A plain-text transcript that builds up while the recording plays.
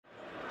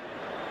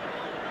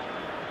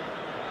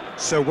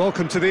So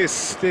welcome to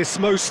this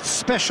most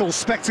special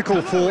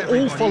spectacle for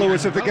all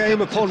followers of the game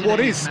upon what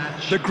is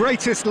the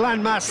greatest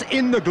landmass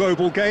in the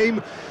global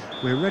game.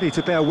 We're ready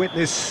to bear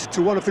witness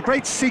to one of the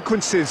great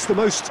sequences, the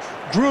most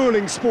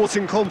gruelling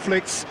sporting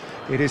conflicts.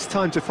 It is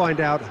time to find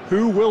out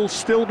who will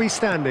still be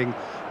standing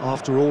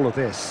after all of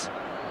this.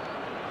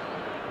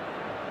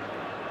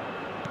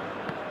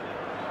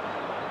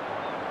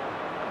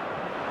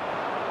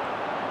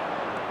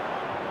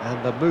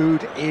 And the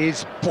mood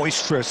is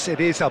boisterous. It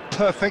is a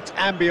perfect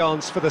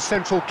ambience for the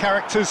central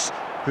characters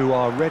who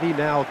are ready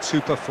now to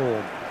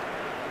perform.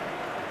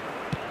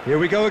 Here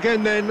we go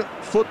again then.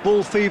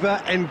 Football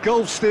fever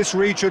engulfs this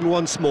region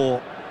once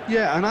more.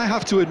 Yeah, and I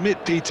have to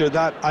admit, Peter,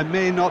 that I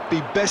may not be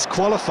best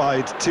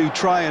qualified to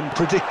try and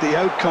predict the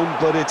outcome,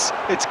 but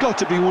it's got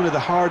to be one of the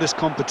hardest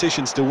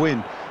competitions to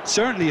win.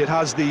 Certainly it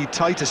has the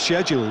tightest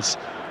schedules.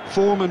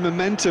 Form and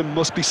momentum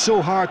must be so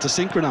hard to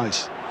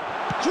synchronise.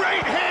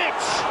 Great hit!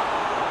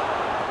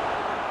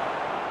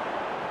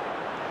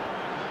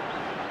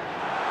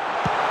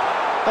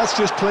 That's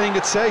just playing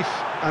it safe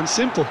and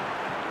simple.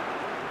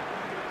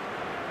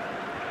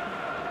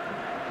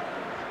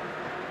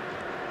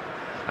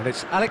 And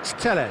it's Alex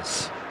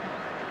Telles.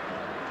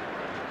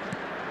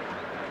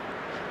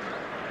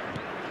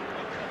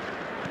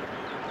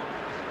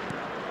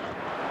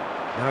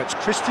 Now it's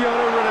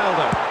Cristiano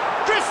Ronaldo.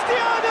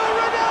 Cristiano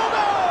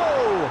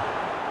Ronaldo!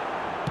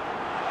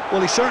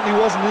 Well, he certainly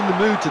wasn't in the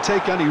mood to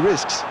take any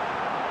risks.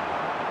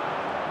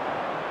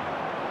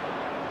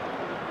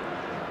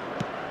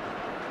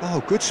 Oh,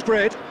 good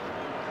spread.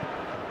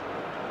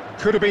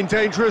 Could have been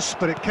dangerous,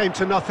 but it came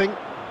to nothing.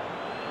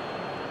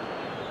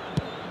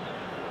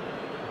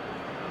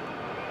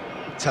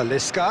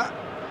 Talisca.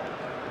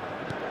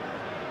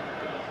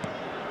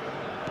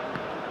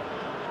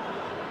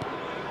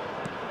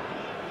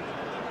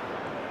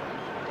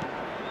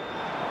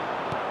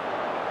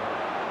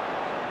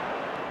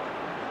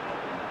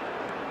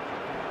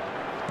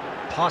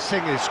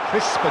 Passing is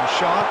crisp and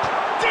sharp.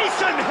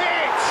 Decent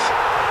hit!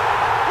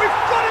 We've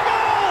got a goal!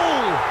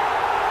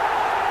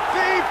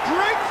 The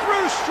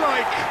breakthrough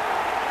strike!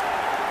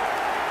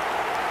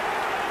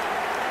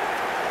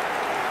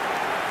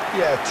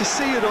 Yeah, to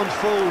see it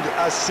unfold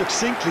as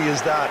succinctly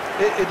as that,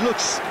 it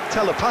looks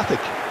telepathic.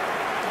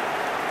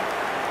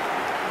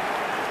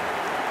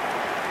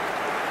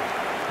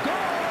 Goal!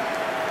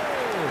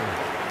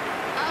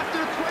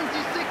 After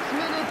 26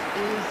 minutes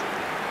is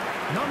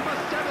number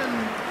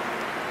 7,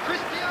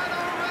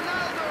 Cristiano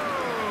Ronaldo!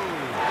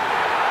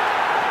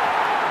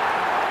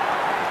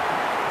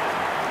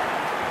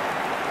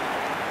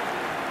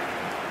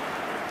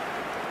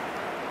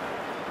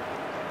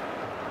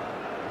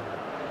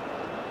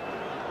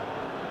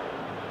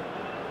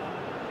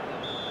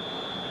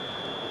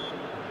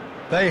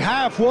 They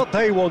have what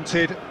they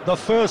wanted, the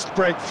first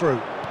breakthrough.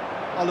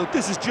 Oh, look,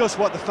 this is just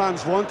what the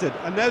fans wanted.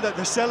 And now that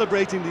they're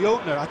celebrating the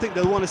opener, I think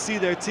they'll want to see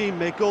their team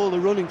make all the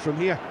running from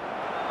here.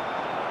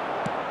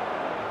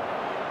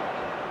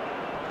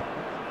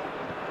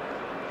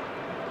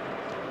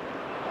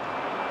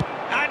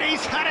 And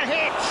he's had a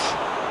hit!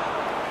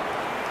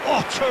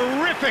 Oh,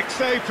 terrific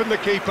save from the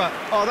keeper.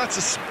 Oh, that's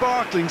a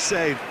sparkling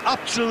save.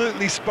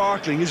 Absolutely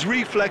sparkling. His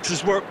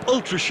reflexes were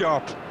ultra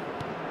sharp.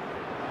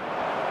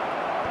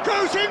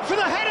 Goes in for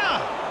the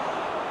header!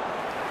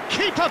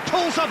 Keeper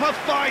pulls up a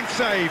fine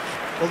save.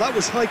 Well, that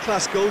was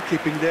high-class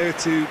goalkeeping there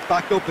to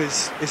back up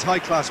his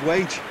high-class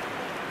wage.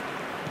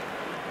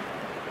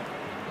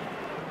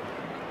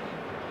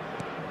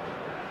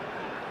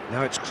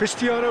 Now it's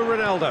Cristiano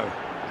Ronaldo.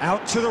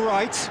 Out to the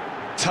right.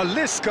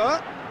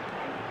 Talisca.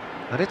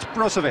 And it's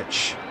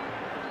Brozovic.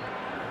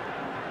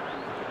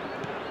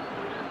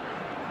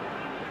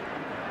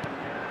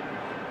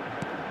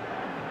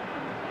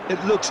 It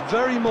looks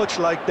very much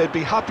like they'd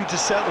be happy to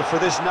settle for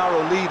this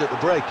narrow lead at the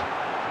break.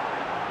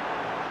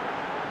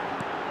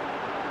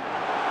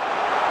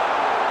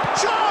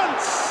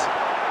 Chance!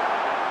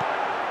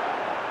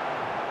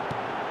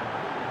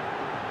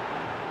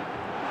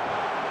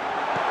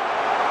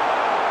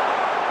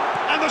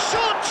 And the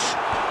shot!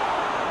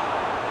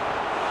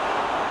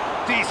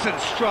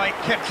 Decent strike,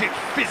 kept it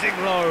fizzing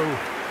low.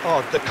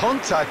 Oh, the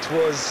contact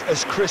was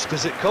as crisp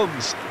as it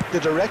comes. The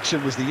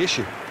direction was the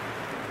issue.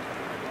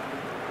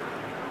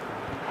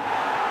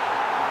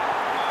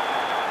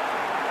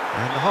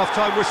 And the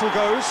half-time whistle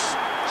goes.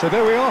 So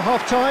there we are,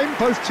 half-time.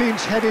 Both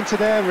teams head into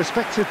their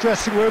respective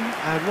dressing room.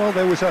 And while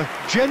there was a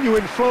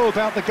genuine flow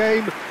about the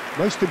game,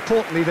 most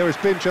importantly, there has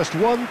been just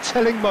one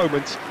telling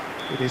moment.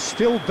 It is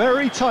still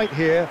very tight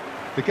here.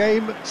 The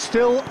game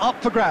still up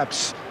for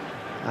grabs.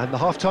 And the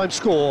half-time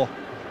score,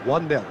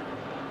 1-0.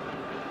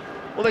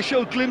 Well, they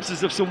showed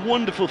glimpses of some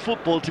wonderful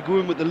football to go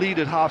in with the lead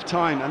at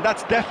half-time, and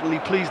that's definitely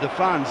pleased the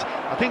fans.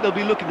 I think they'll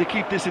be looking to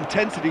keep this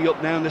intensity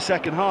up now in the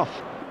second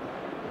half.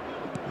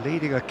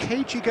 Leading a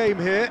cagey game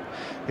here.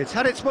 It's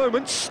had its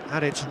moments,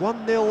 and it's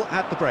 1-0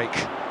 at the break.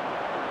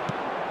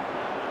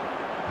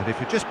 And if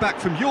you're just back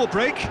from your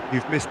break,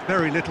 you've missed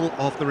very little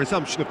of the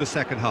resumption of the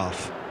second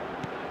half.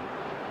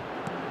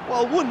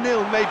 Well,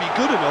 1-0 may be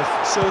good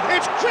enough, so...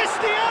 It's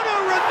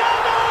Cristiano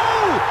Ronaldo!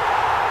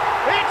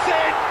 It's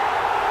in!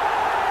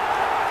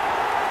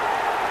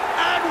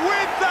 And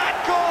with that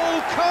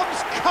goal comes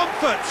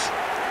comfort.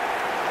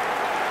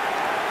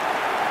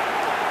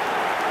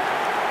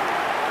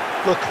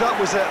 Look, that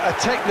was a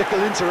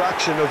technical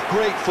interaction of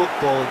great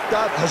football.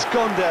 That has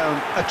gone down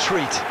a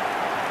treat.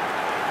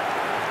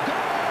 Goal!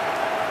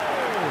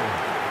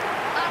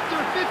 After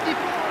 54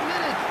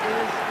 minutes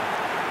is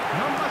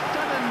number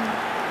 7,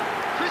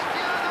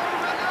 Cristiano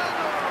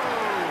Ronaldo.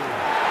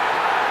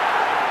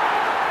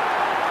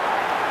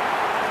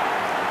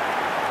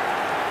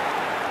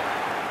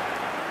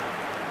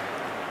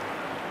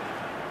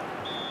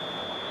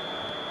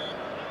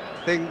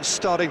 Things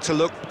starting to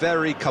look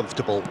very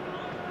comfortable.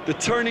 The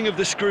turning of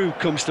the screw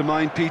comes to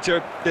mind,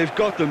 Peter. They've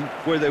got them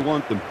where they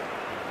want them.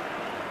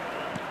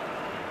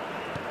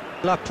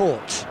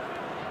 Laporte.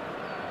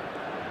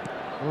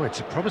 Oh, it's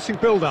a promising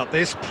build-up,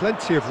 this.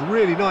 Plenty of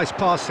really nice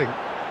passing.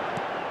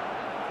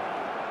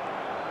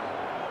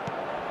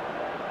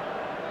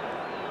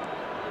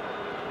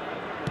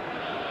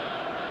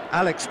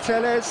 Alex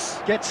Telles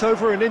gets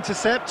over and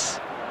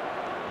intercepts.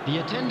 The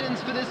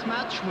attendance for this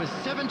match was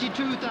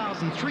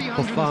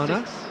 72,306.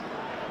 Fofana.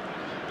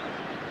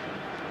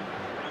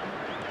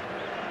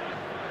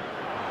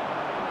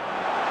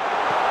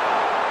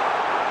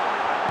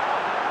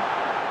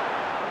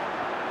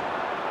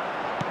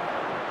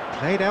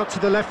 Played out to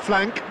the left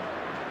flank.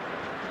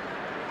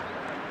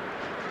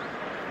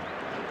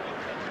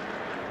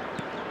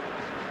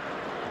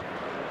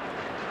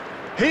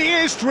 He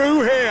is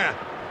through here.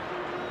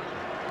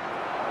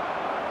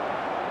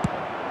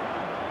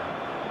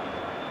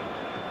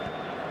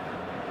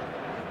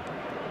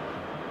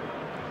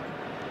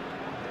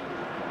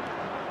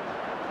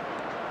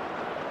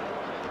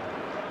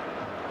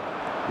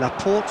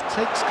 Laporte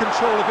takes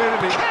control of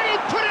it. Can he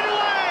put it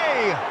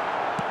away?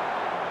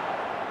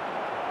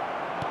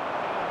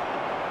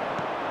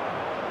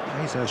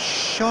 He's a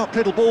sharp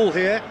little ball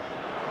here.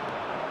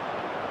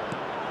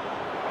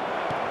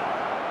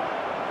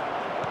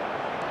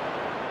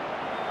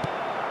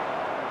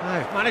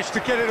 They've managed to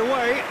get it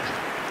away.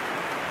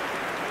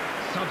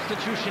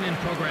 Substitution in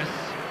progress.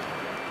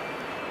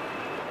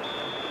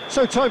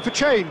 So time for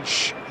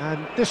change,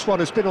 and this one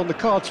has been on the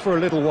cards for a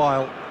little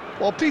while.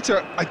 Well,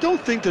 Peter, I don't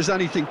think there's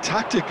anything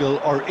tactical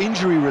or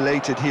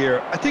injury-related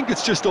here. I think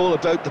it's just all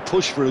about the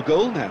push for a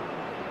goal now.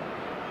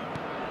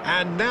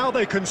 And now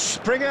they can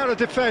spring out of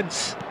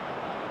defence.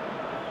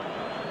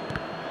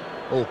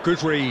 Oh,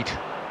 good read.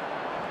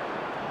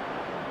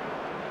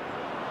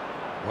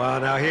 Well,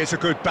 now here's a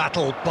good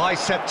battle,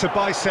 bicep to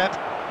bicep.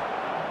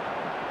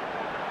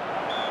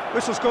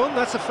 Whistle's gone,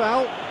 that's a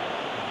foul.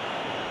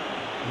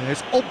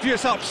 There's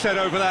obvious upset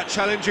over that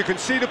challenge. You can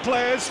see the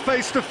players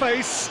face to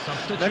face.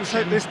 Let's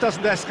hope this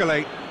doesn't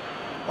escalate.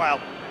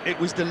 Well, it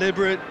was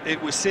deliberate,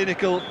 it was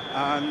cynical,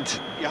 and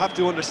you have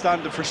to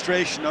understand the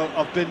frustration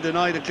of being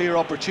denied a clear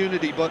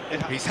opportunity, but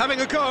he's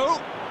having a go.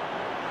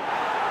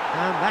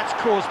 And that's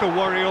caused a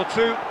worry or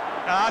two.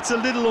 That's a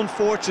little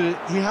unfortunate.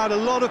 He had a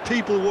lot of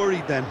people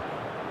worried then.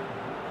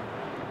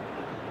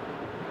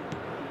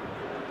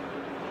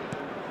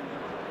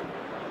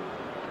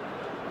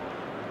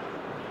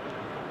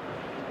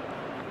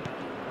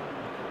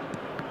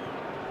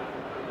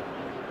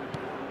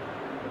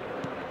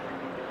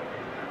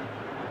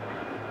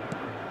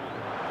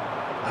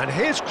 And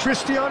here's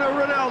Cristiano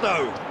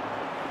Ronaldo.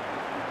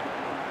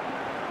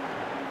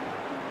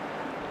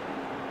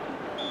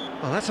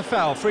 Well, that's a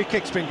foul. Free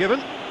kick's been given.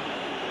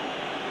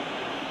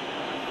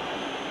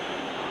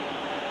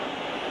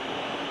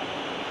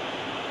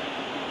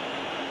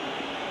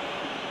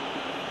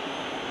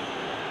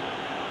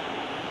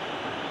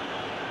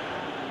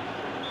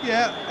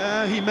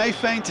 Yeah, he may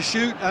feign to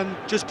shoot and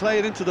just play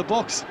it into the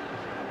box.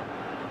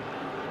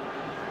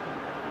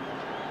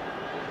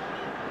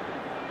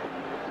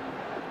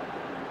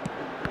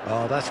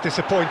 Oh, that's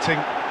disappointing.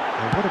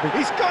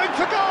 He's going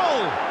for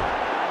goal!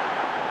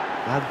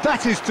 And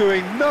that is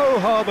doing no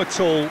harm at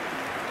all.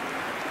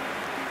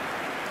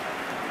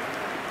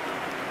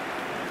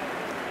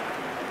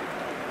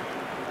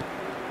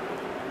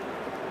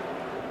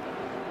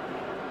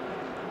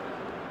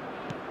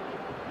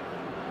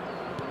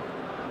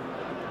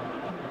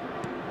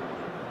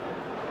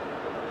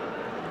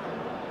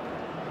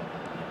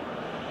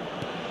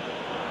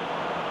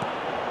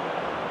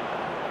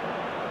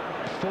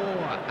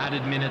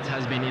 Added minutes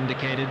has been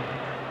indicated.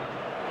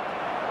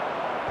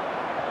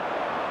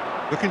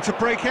 Looking to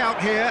break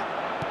out here.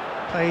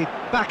 Played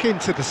back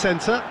into the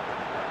centre.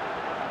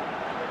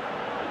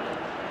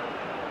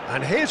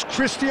 And here's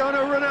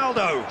Cristiano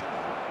Ronaldo.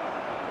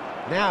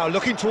 Now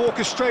looking to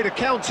orchestrate a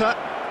counter.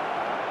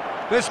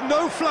 There's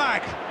no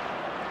flag.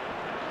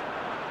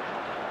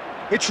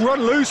 It's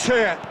run loose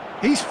here.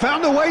 He's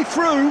found a way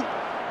through.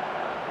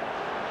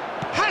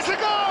 Has a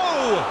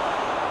goal!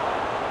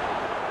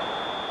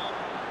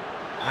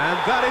 And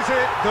that is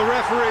it, the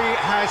referee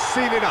has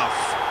seen enough.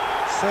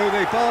 So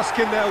they bask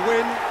in their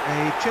win, a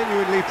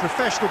genuinely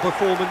professional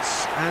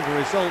performance and a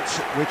result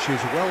which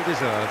is well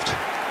deserved.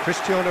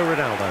 Cristiano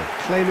Ronaldo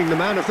claiming the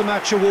Man of the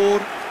Match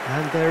award.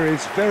 And there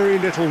is very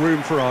little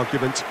room for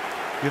argument.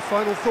 Your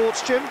final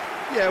thoughts, Jim?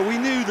 Yeah, we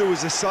knew there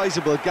was a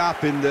sizable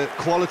gap in the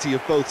quality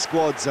of both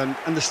squads, and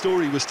the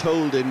story was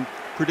told in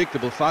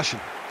predictable fashion.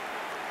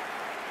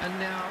 And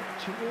now,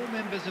 to all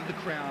members of the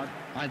crowd,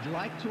 I'd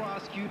like to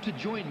ask you to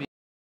join me